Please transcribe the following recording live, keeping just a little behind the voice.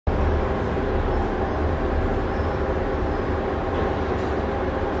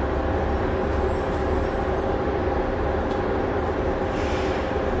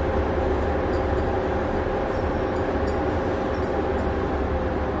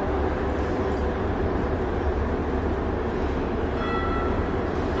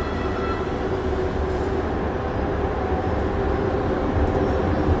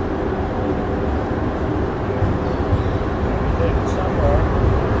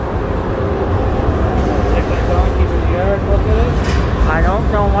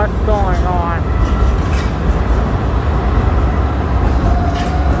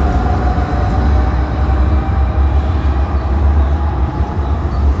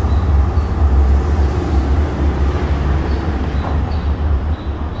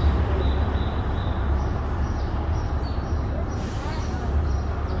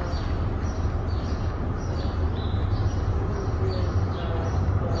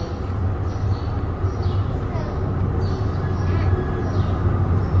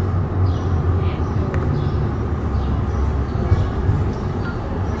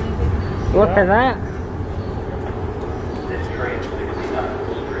Look at that.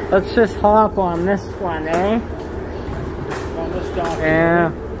 Let's just hop on this one, eh? On this donkey.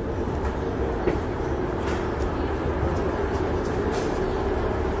 Yeah.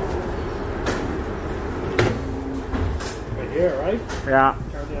 Right here, right? Yeah.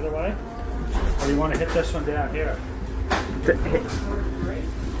 Turn the other way. Or you want to hit this one down here?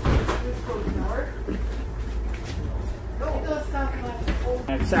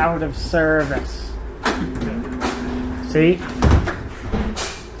 It's out of service. See?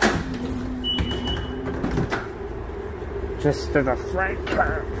 Just to the front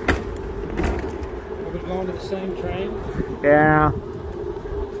curb. Are we going to the same train? Yeah.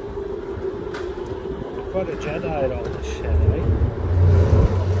 What a Jedi at all this shit, eh?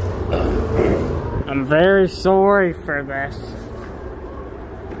 I'm very sorry for this.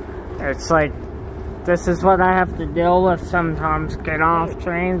 It's like, this is what I have to deal with sometimes, get off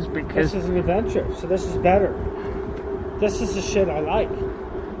trains, because... This is an adventure, so this is better. This is the shit I like.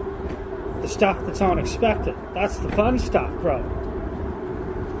 The stuff that's unexpected. That's the fun stuff, bro.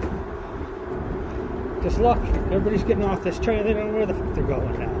 Just look, everybody's getting off this train, they don't know where the fuck they're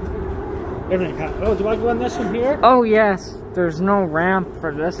going now. Everything happens. Oh, do I go on this one here? Oh yes, there's no ramp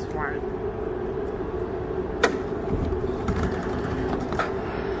for this one.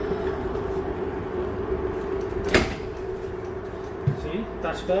 See?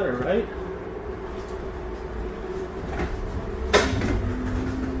 That's better, right?